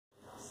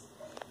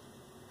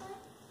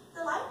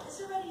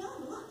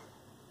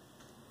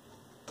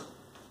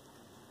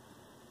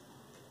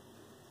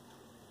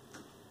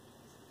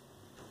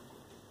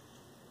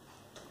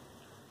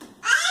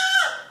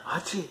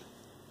Audrey,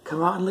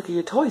 come out and look at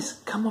your toys.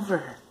 Come over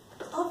here.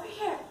 Over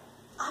here.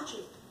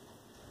 Audrey,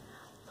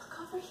 look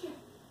over here.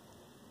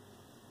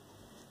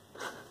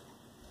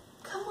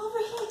 Come over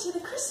here to the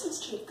Christmas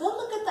tree. Go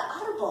look at the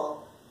outer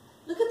bowl.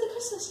 Look at the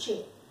Christmas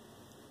tree.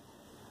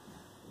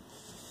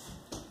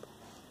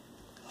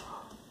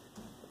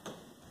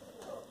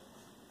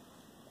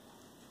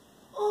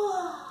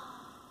 Oh,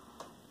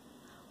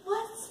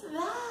 what's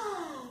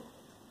that?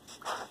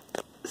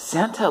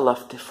 Santa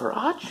left it for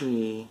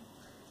Audrey.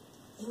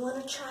 You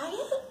want to try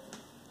it?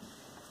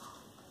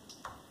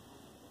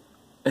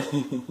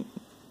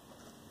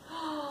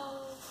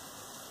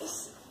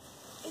 It's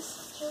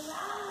a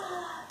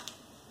giraffe.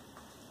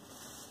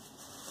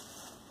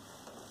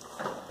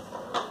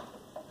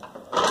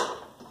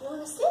 You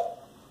want to sit?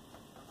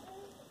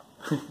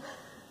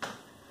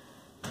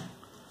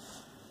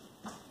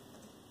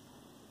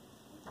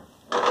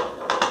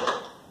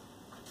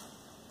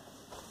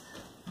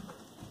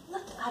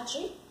 Look,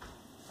 Audrey.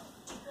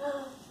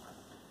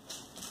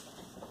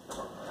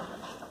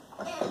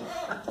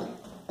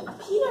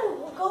 Peter,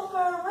 we'll go for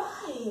a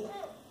ride.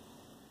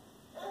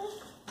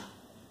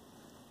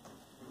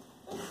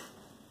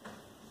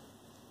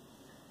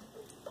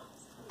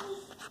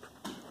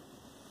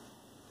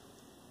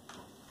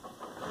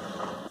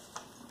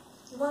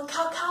 You want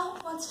Cow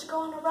wants to go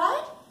on a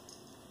ride?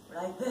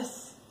 Ride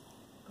this.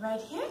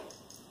 Right here.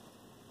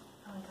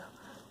 Here we go.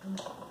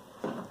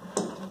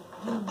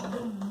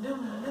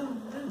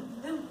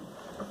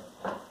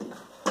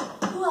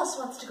 Who else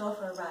wants to go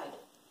for a ride?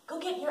 Go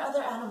get your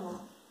other animal.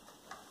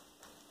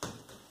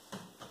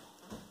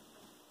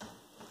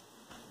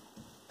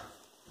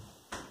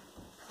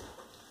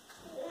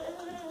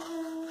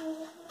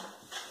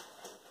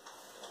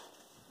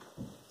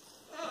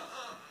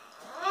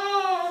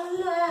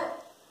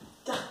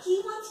 Ducky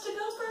wants to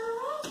go for a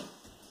ride?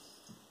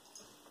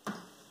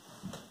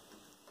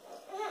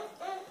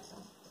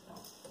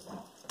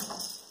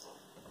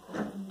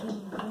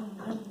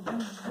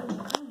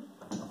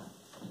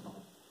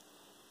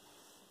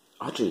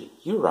 Audrey,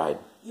 you ride.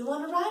 You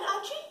want to ride,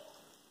 Audrey?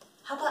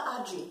 How about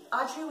Audrey?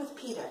 Audrey with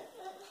Peter.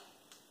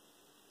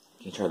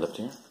 Can you try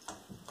lifting her?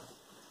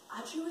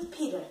 Audrey with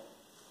Peter.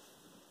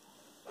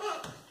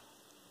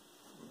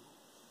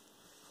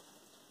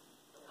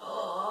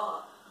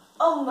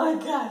 Oh my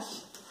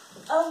gosh.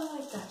 Oh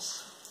my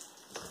gosh.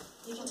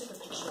 You can take a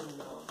picture of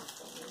me.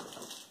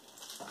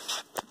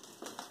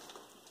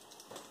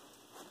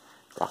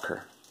 Rock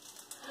her.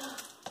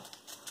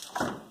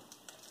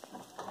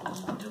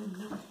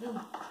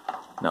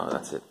 No,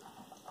 that's it.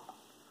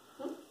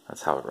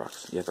 That's how it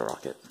rocks. You have to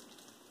rock it.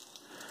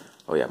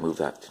 Oh yeah, move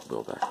that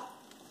wheel back.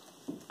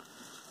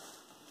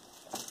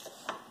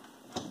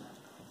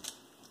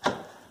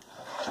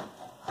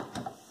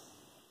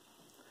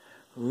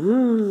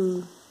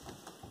 Woo!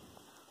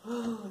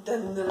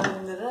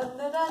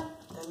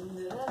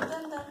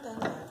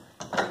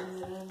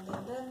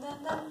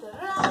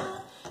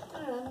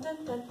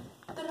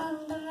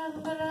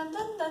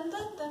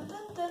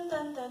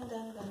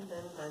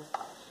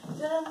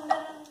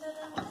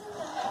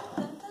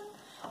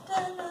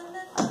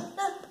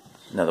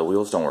 No, the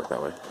wheels don't work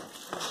that way.